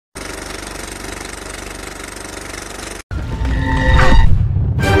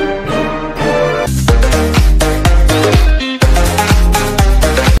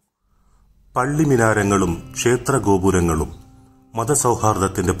പള്ളിമിനാരങ്ങളും ക്ഷേത്രഗോപുരങ്ങളും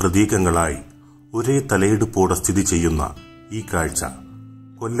മതസൗഹാർദ്ദത്തിന്റെ പ്രതീകങ്ങളായി ഒരേ തലയെടുപ്പോടെ സ്ഥിതി ചെയ്യുന്ന ഈ കാഴ്ച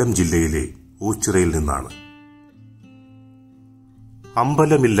കൊല്ലം ജില്ലയിലെ ഓച്ചിറയിൽ നിന്നാണ്.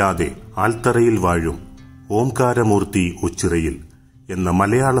 അമ്പലമില്ലാതെ ആൽത്തറയിൽ വാഴും ഓംകാരമൂർത്തി ഓച്ചിറയിൽ എന്ന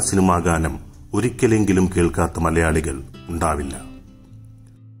മലയാള സിനിമാ ഗാനം ഒരിക്കലെങ്കിലും കേൾക്കാത്ത മലയാളികൾ ഉണ്ടാവില്ല.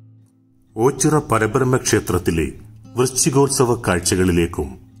 ഓച്ചിറ പരബ്രഹ്മ ക്ഷേത്രത്തിലെ വൃശ്ചികോത്സവ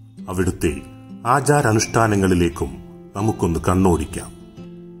കാഴ്ചകളിലേക്കും അവിടുത്തെ ആചാരാനുഷ്ഠാനങ്ങളിലേക്കും നമുക്കൊന്ന് കണ്ണോടിക്കാം.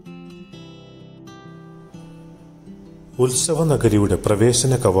 ഉത്സവ നഗരിയുടെ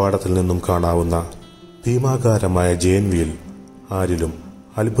പ്രവേശന കവാടത്തിൽ നിന്നും കാണാവുന്ന ഭീമാകാരമായ ജയൻവിയിൽ ആരിലും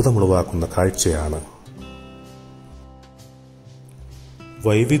അത്ഭുതമുളവാക്കുന്ന കാഴ്ചയാണ്.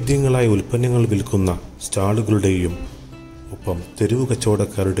 വൈവിധ്യങ്ങളായ ഉൽപ്പന്നങ്ങൾ വിൽക്കുന്ന സ്റ്റാളുകളുടെയും ഒപ്പം തെരുവു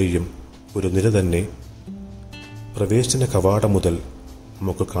കച്ചവടക്കാരുടെയും ഒരു നിര തന്നെ പ്രവേശന കവാടം മുതൽ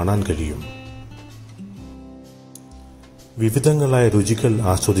നമുക്ക് കാണാൻ കഴിയും. വിവിധങ്ങളായ രുചികൾ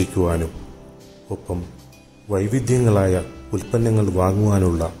ആസ്വദിക്കുവാനും ഒപ്പം വൈവിധ്യങ്ങളായ ഉൽപ്പന്നങ്ങൾ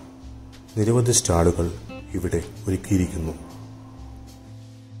വാങ്ങുവാനുള്ള നിരവധി സ്റ്റാളുകൾ ഇവിടെ ഒരുക്കിയിരിക്കുന്നു.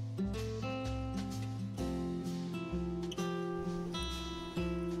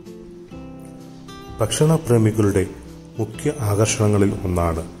 ഭക്ഷണപ്രേമികളുടെ മുഖ്യ ആകർഷണങ്ങളിൽ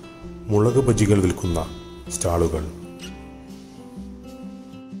ഒന്നാണ് മുളക് ബജികൾ വിൽക്കുന്ന സ്റ്റാളുകൾ.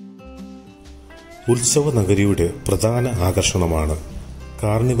 ഉത്സവ നഗരിയുടെ പ്രധാന ആകർഷണമാണ്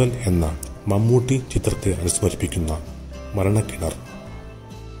കാർണിവൽ എന്ന മമ്മൂട്ടി ചിത്രത്തെ അനുസ്മരിപ്പിക്കുന്ന മരണക്കിണർ.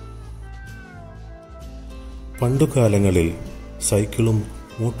 പണ്ടുകാലങ്ങളിൽ സൈക്കിളും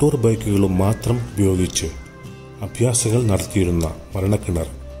മോട്ടോർ ബൈക്കുകളും മാത്രം ഉപയോഗിച്ച് അഭ്യാസങ്ങൾ നടത്തിയിരുന്ന മരണക്കിണർ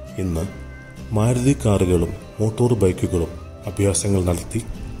ഇന്ന് മാരുതി കാറുകളും മോട്ടോർ ബൈക്കുകളും അഭ്യാസങ്ങൾ നടത്തി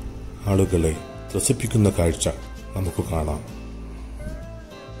ആളുകളെ ത്രസിപ്പിക്കുന്ന കാഴ്ച നമുക്ക് കാണാം.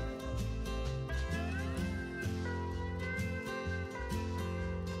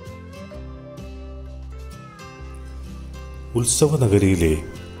 ഉത്സവ നഗരിയിലെ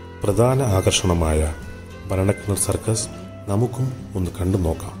പ്രധാന ആകർഷണമായ മരണക്കിണർ സർക്കസ് നമുക്കും ഒന്ന് കണ്ടു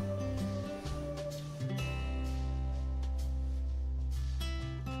നോക്കാം.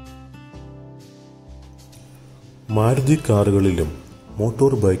 മാരുതി കാറുകളിലും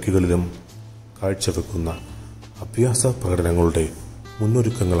മോട്ടോർ ബൈക്കുകളിലും കാഴ്ചവെക്കുന്ന അഭ്യാസ പ്രകടനങ്ങളുടെ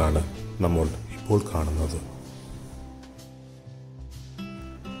മുന്നൊരുക്കങ്ങളാണ് നമ്മൾ ഇപ്പോൾ കാണുന്നത്.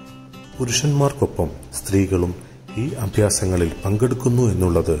 പുരുഷന്മാർക്കൊപ്പം സ്ത്രീകളും ഈ അഭ്യാസങ്ങളിൽ പങ്കെടുക്കുന്നു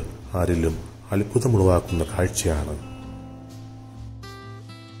എന്നുള്ളത് ആരിലും അത്ഭുതമുളവാക്കുന്ന കാഴ്ചയാണ്.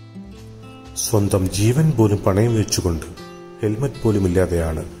 സ്വന്തം ജീവൻ പോലും പണയം വെച്ചുകൊണ്ട് ഹെൽമറ്റ് പോലും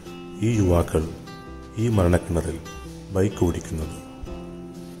ഇല്ലാതെയാണ് ഈ യുവാക്കൾ ഈ മരണക്കിണറിൽ ബൈക്ക് ഓടിക്കുന്നത്.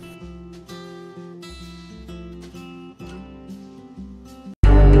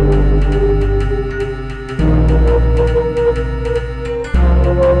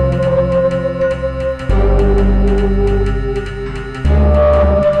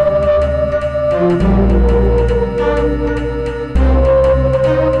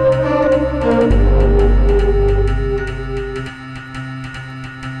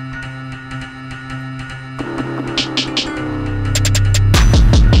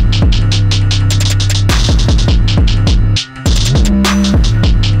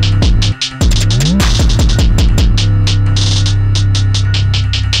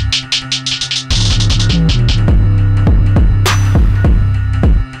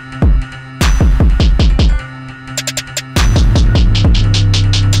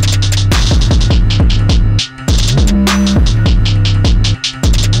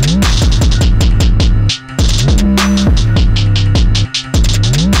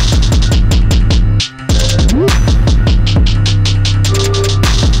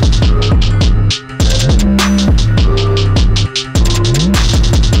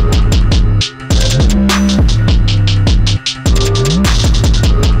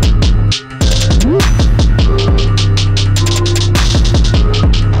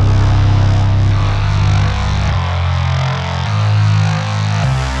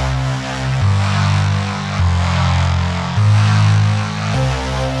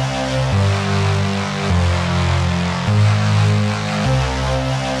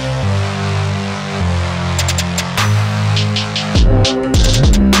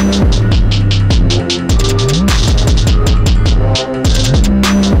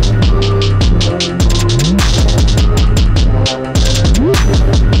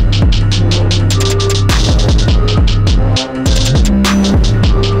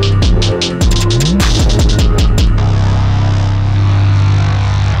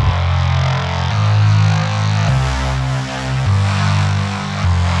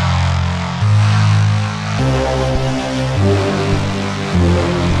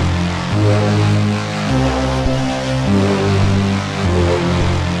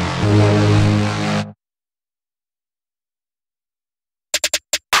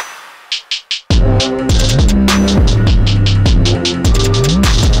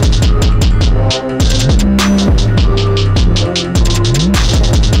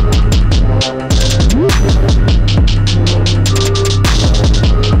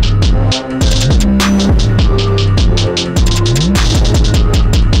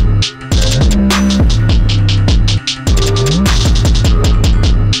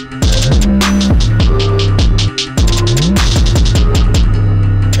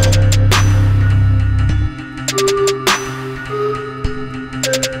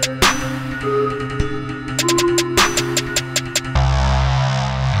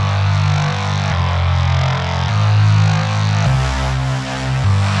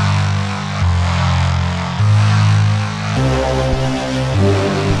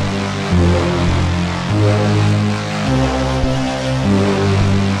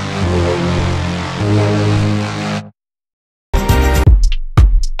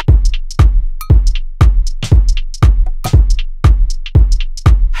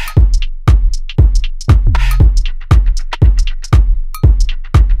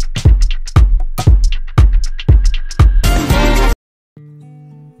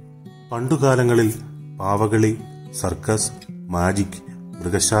 പണ്ടുകാലങ്ങളിൽ പാവകളി, സർക്കസ്, മാജിക്,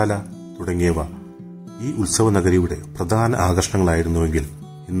 മൃഗശാല തുടങ്ങിയവ ഈ ഉത്സവ നഗരിയുടെ പ്രധാന ആകർഷണങ്ങളായിരുന്നുവെങ്കിൽ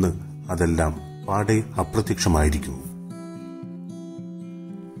ഇന്ന് അതെല്ലാം പാടെ അപ്രത്യക്ഷമായിരിക്കുന്നു.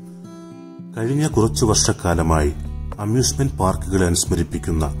 കഴിഞ്ഞ കുറച്ചു വർഷക്കാലമായി അമ്യൂസ്മെന്റ് പാർക്കുകളെ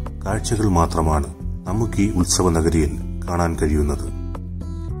അനുസ്മരിപ്പിക്കുന്ന കാഴ്ചകൾ മാത്രമാണ് നമുക്ക് ഈ ഉത്സവ നഗരിയിൽ കാണാൻ കഴിയുന്നത്.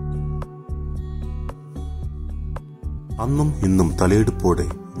 അന്നും ഇന്നും തലയെടുപ്പോടെ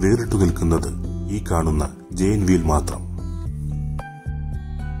വേറിട്ടു നിൽക്കുന്നത് ഈ കാണുന്ന ജെയിൻ വീൽ മാത്രം.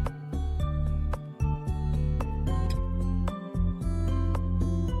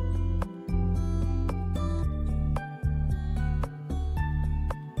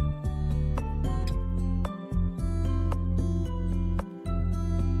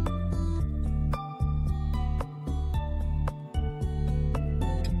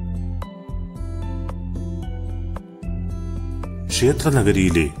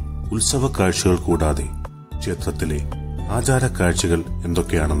 ക്ഷേത്രനഗരിയിലെ ഉത്സവ കാഴ്ചകൾ കൂടാതെ ക്ഷേത്രത്തിലെ ആചാര കാഴ്ചകൾ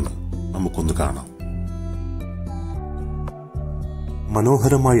എന്തൊക്കെയാണെന്ന് നമുക്കൊന്ന് കാണാം.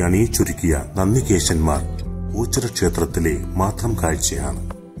 മനോഹരമായി അണിയിച്ചൊരുക്കിയ നന്ദികേശന്മാർ ഓച്ചിറ ക്ഷേത്രത്തിലെ മാത്രം കാഴ്ചയാണ്.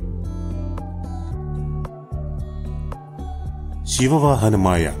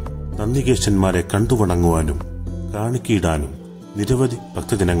 ശിവവാഹനമായ നന്ദികേശന്മാരെ കണ്ടുവണങ്ങുവാനും കാണിക്കയിടാനും നിരവധി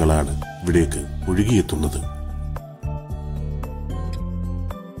ഭക്തജനങ്ങളാണ് ഇവിടേക്ക് ഒഴുകിയെത്തുന്നത്.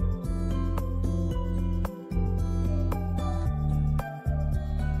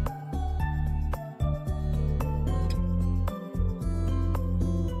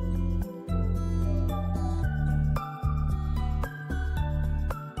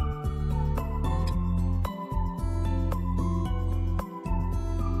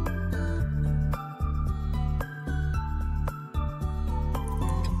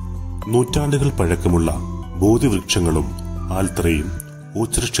 നൂറ്റാണ്ടുകൾ പഴക്കമുള്ള ബോധിവൃക്ഷങ്ങളും ആൽത്തറയും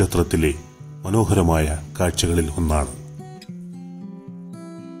ഓച്ചിറ ക്ഷേത്രത്തിലെ മനോഹരമായ കാഴ്ചകളിൽ ഒന്നാണ്.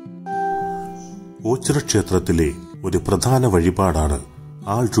 ഓച്ചിറ ക്ഷേത്രത്തിലെ ഒരു പ്രധാന വഴിപാടാണ്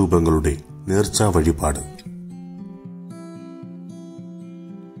ആൾ രൂപങ്ങളുടെ നേർച്ചാ വഴിപാട്.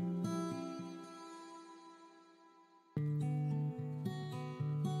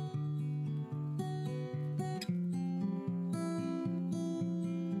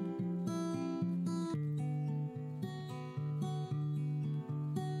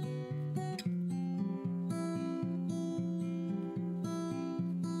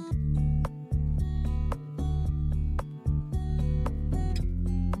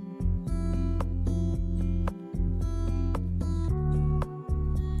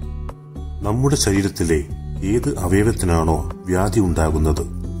 നമ്മുടെ ശരീരത്തിലെ ഏത് അവയവത്തിനാണോ വ്യാധി ഉണ്ടാകുന്നത്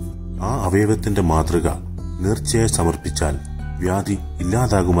ആ അവയവത്തിന്റെ മാതൃക നേർച്ചയായി സമർപ്പിച്ചാൽ വ്യാധി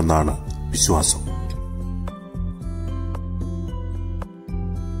ഇല്ലാതാകുമെന്നാണ് വിശ്വാസം.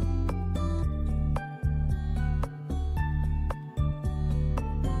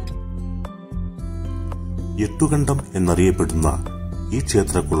 എട്ടുകണ്ടം എന്നറിയപ്പെടുന്ന ഈ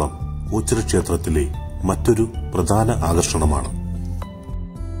ക്ഷേത്രക്കുളം ഓച്ചിറ ക്ഷേത്രത്തിലെ മറ്റൊരു പ്രധാന ആകർഷണമാണ്.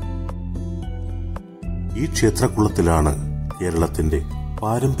 ഈ ക്ഷേത്രക്കുളത്തിലാണ് കേരളത്തിന്റെ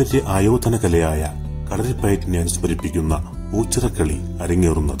പാരമ്പര്യ ആയോധന കലയായ കളരിപ്പയറ്റിനെ അനുസ്മരിപ്പിക്കുന്ന ഓച്ചിറക്കളി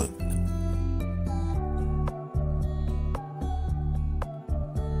അരങ്ങേറുന്നത്.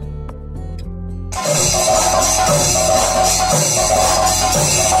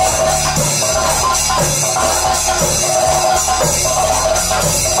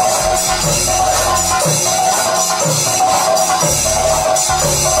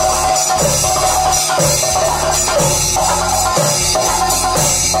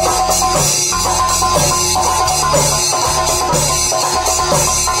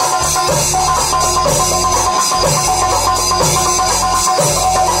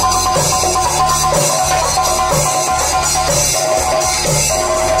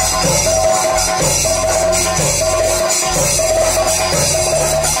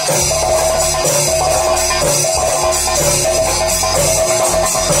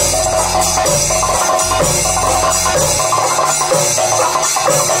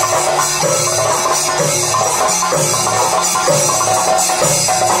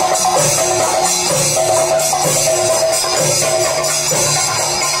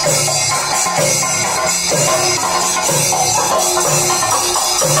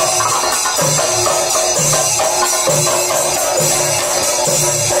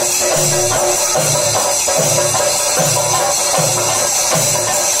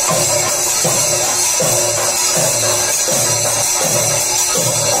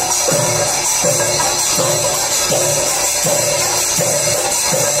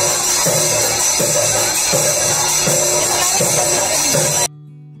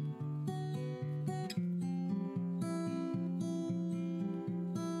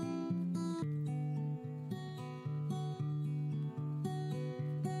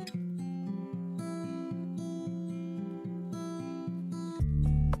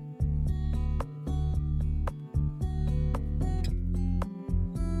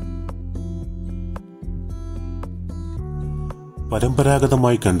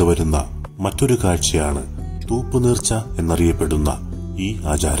 പരമ്പരാഗതമായി കണ്ടുവരുന്ന മറ്റൊരു കാഴ്ചയാണ് തൂപ്പുനീർച്ച എന്നറിയപ്പെടുന്ന ഈ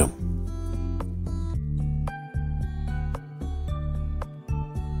ആചാരം.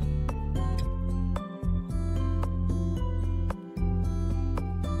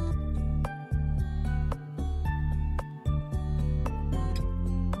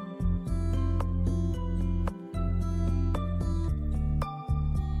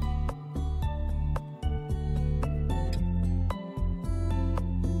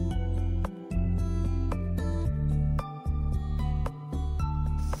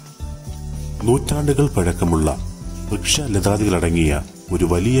 നൂറ്റാണ്ടുകൾ പഴക്കമുള്ള വൃക്ഷലതാദികളടങ്ങിയ ഒരു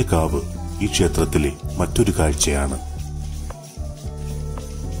വലിയ കാവ് ഈ ക്ഷേത്രത്തിലെ മറ്റൊരു കാഴ്ചയാണ്.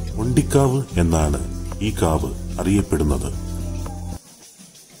 ഒണ്ടിക്കാവ് എന്നാണ് ഈ കാവ് അറിയപ്പെടുന്നത്.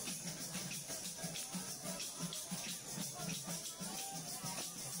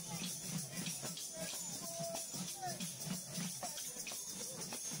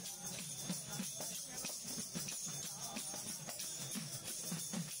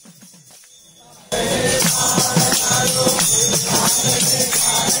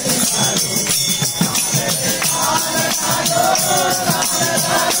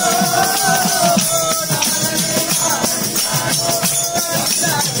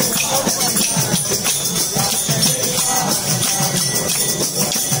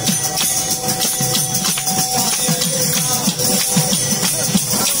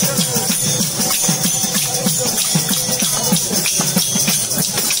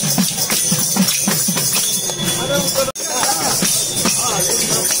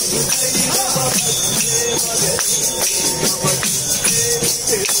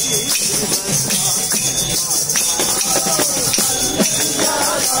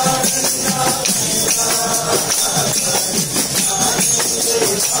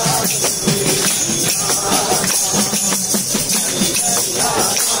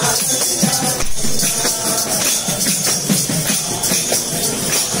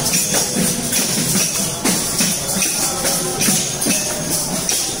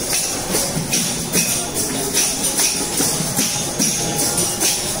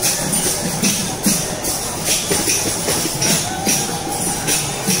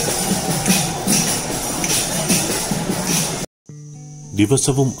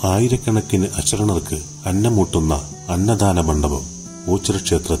 ദിവസവും ആയിരക്കണക്കിന് അശരണർക്ക് അന്നമൂട്ടുന്ന അന്നദാന മണ്ഡപം ഓച്ചിറ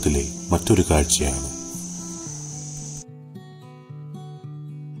ക്ഷേത്രത്തിലെ മറ്റൊരു കാഴ്ചയാണ്.